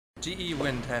GE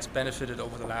Wind has benefited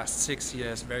over the last 6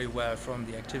 years very well from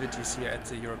the activities here at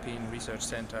the European Research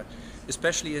Center,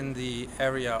 especially in the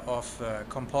area of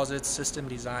composites, system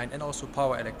design and also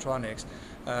power electronics.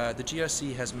 The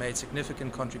GRC has made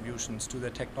significant contributions to the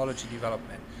technology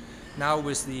development. Now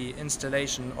with the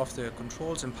installation of the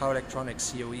controls and power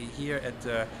electronics COE here at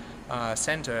the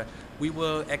center, we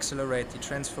will accelerate the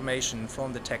transformation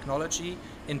from the technology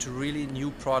into really new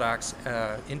products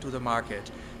into the market.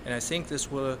 And I think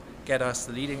this will get us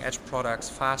the leading edge products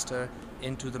faster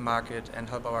into the market and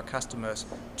help our customers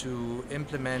to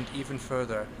implement even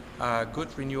further good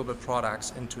renewable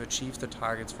products and to achieve the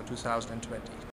targets for 2020.